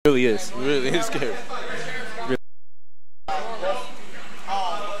really is. It really is scary.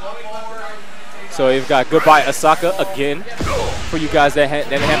 So you've got Goodbye Asaka again for you guys that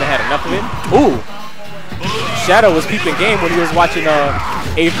haven't had enough of it. Ooh, Shadow was peeping game when he was watching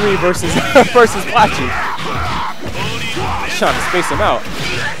A3 versus versus Pachu. He's trying to space him out.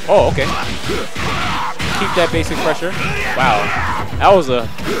 Oh, okay. Keep that basic pressure. Wow, that was a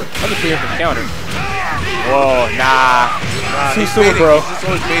clear from counter. Whoa, nah. Too soon, bro. He's just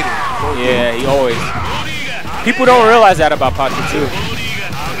always baiting. Yeah, he always. People don't realize that about Pachu too.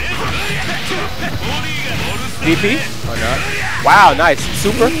 DP or not? Wow, nice.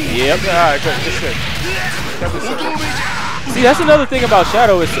 Super? Yep. Alright, good shit. See, that's another thing about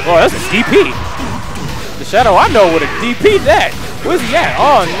Shadow is, oh, that's a DP. The Shadow I know would have DP'd that. Where's he at?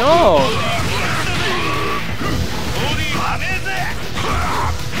 Oh, no.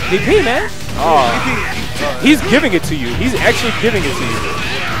 DP, man. Oh. He's giving it to you. He's actually giving it to you.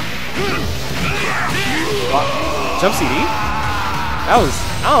 Jump CD? That was,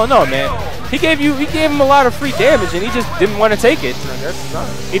 I don't know, man. He gave him a lot of free damage, and he just didn't want to take it.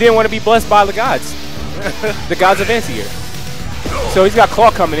 He didn't want to be blessed by the gods, the gods of anti-air. So he's got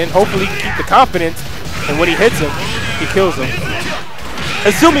Claw coming in. Hopefully, he can keep the confidence, and when he hits him, he kills him.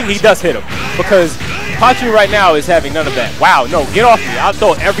 Assuming he does hit him, because Pachu right now is having none of that. Wow, no, get off me! I'll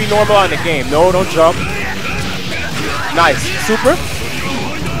throw every normal out in the game. No, don't jump. Nice, super.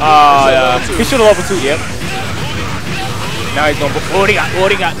 He should have level 2. Yep. Now he's going. What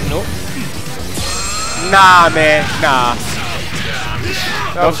he got? Nope. Nah, man. Nah.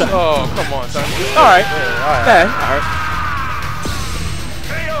 Oh, come on, son. Alright. Yeah, alright.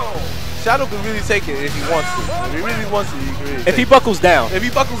 Shadow can really take it if he wants to. If he really wants to, he can really If he buckles down. If he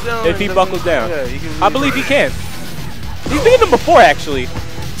buckles down. If he buckles down. Yeah, he can really I believe he can. He's beaten him before, actually.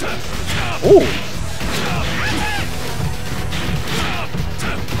 Ooh.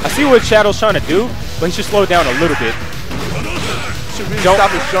 I see what Shadow's trying to do, but he should slow down a little bit. Should really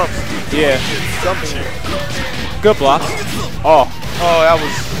stop his jumps. Yeah. Jumping. Good blocks. Oh. Oh, that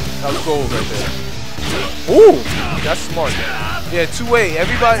was gold right there. Ooh. That's smart. Yeah, 2A.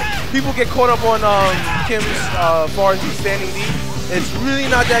 People get caught up on Kim's far as he's standing knee. It's really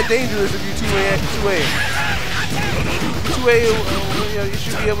not that dangerous if you 2A. 2A, you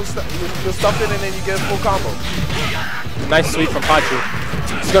should be able to stuff it and then you get a full combo. Nice sweep from Pachu.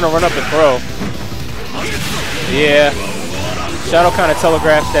 He's gonna run up and throw. Yeah. Shadow kind of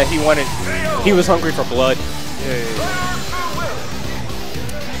telegraphed that he was hungry for blood. Yeah.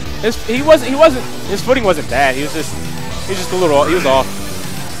 His footing wasn't bad. He was just a little, he was off.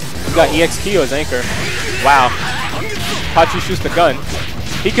 He's got EX-Key as anchor. Wow. Pachu shoots the gun.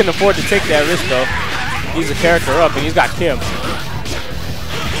 He can afford to take that risk though. He's a character up and he's got Kim.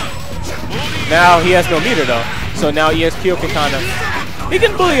 Now he has no meter though. So now EX-Key can kind of, he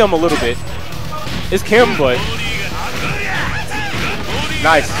can bully him a little bit. It's Kim, but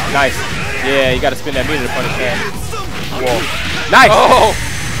nice. Yeah, you got to spin that meter to punish that. Whoa. Nice. Oh.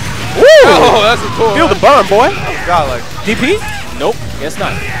 Woo! Oh, that's a cool. Feel the burn, boy. Godlike. DP? Nope, guess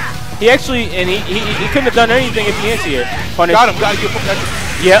not. He actually, and he couldn't have done anything if he anti-air. Punish. Got him. Got to get that.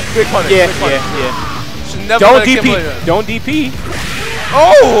 Yep. Big punish. Yeah. Should never Don't DP. Don't DP.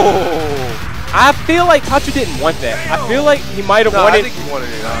 Oh! I feel like Pachu didn't want that. I feel like he might have wanted. I think he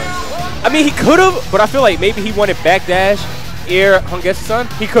wanted it, honestly. I mean, he could have, but I feel like maybe he wanted backdash, air, Hungetsu-san.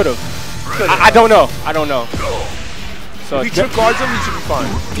 He could have. I don't know. So if he trick guards him, he should be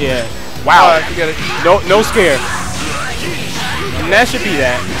fine. Yeah. Wow. Alright, forget it. No scare. And that should be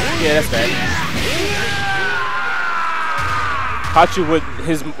that. Yeah, that's that. Pachu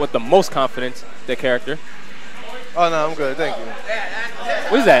with the most confidence, that character. Oh no, I'm good. Thank you.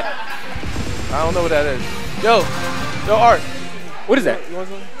 What is that? I don't know what that is. Yo, Art. What is that? You want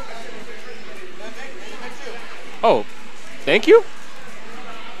something? Oh, thank you.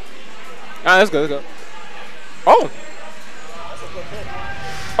 Ah, let's go. Oh.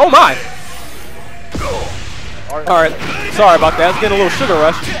 Oh my! Alright, sorry about that. I was getting a little sugar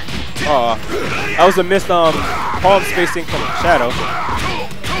rush. That was a missed palm spacing from Shadow.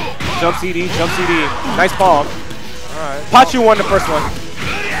 Jump CD. Nice palm. Alright. Pachu won the first one.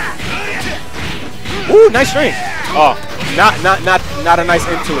 Ooh, nice string. Oh, not a nice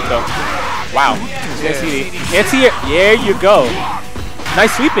end to it though. Wow. CD. Anti-air. There you go.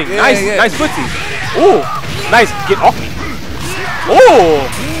 Nice sweeping. Nice footsie. Ooh, nice. Get off me. Ooh.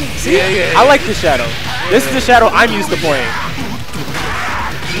 See, I like this Shadow. This is the Shadow I'm used to playing.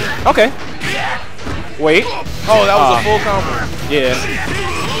 Okay. Wait. Oh, that was a full combo. Yeah.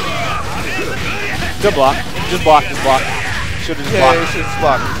 Good block. Just block. Should've just blocked. Yeah, should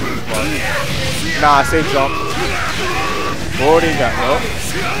block. Nah, safe jump. What do you got? Nope.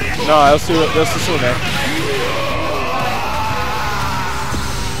 No, that was too soon, man.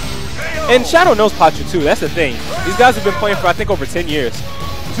 And Shadow knows Pachu too. That's the thing. These guys have been playing for I think over 10 years.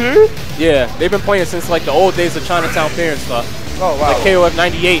 Yeah, they've been playing since like the old days of Chinatown Fair and stuff. Oh wow. Like KOF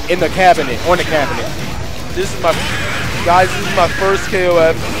 98 in the cabinet, on the cabinet. This is my first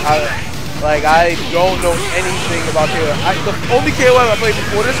KOF. I don't know anything about KOF. The only KOF I played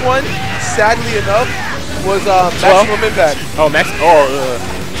before this one, sadly enough, was Maximum Impact. Oh,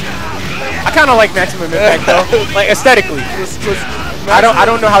 I kind of like Maximum Impact though, like aesthetically. I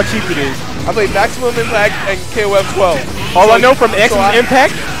don't know how cheap it is. I played Maximum Impact and KOF 12. All I know from Maximum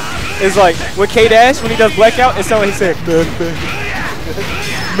Impact is like with K-Dash when he does Blackout, it sounds like he said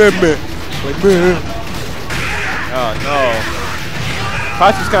Oh no.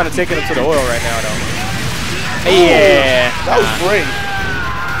 Pachu's kind of taking him to the oil right now though. Yeah. That was great.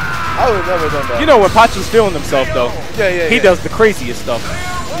 I would have never done that. You know when Pachu's feeling himself though. Yeah. He does the craziest stuff.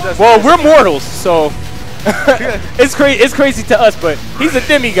 Well, we're mortals, so it's crazy to us, but he's a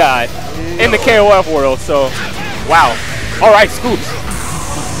demigod in the KOF world, so wow. Alright, Scoops.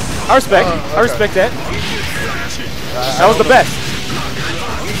 I respect that. That was the best.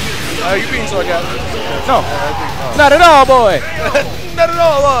 Are you being sarcastic? No. Not at all, boy. Not at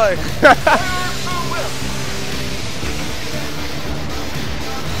all, boy.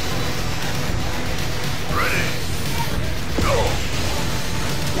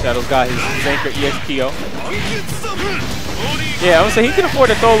 Shadow's got his anchor EXPO. Yeah, I'm gonna say he can afford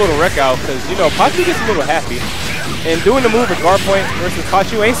to throw a little wreck out because, you know, Pachu gets a little happy. And doing the move at guard point versus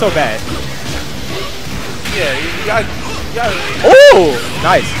Pachu ain't so bad. Yeah, you got Oh!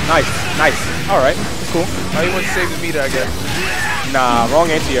 Nice. Alright, that's cool. Now he wants to save the meter, I guess. Nah, wrong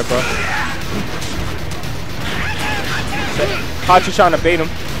anti-air, bro. Pachu trying to bait him.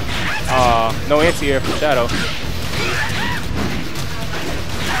 No anti-air for Shadow.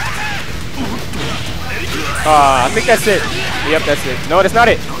 I think that's it. Yep, that's it. No, that's not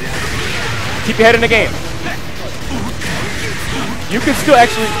it. Keep your head in the game. You can still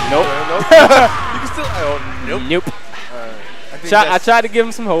actually... Nope. You can still... Oh, nope. I tried to give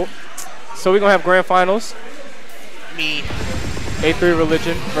him some hope. So we're going to have grand finals. Me. A3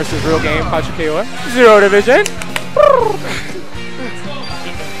 Religion versus Real Game, PachuKOF. Zero Division.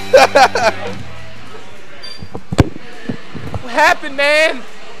 What happened, man?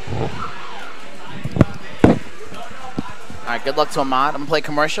 Alright, good luck to Ahmad. I'm going to play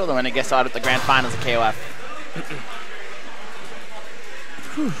commercial, then we're going to get started with the grand finals of KOF.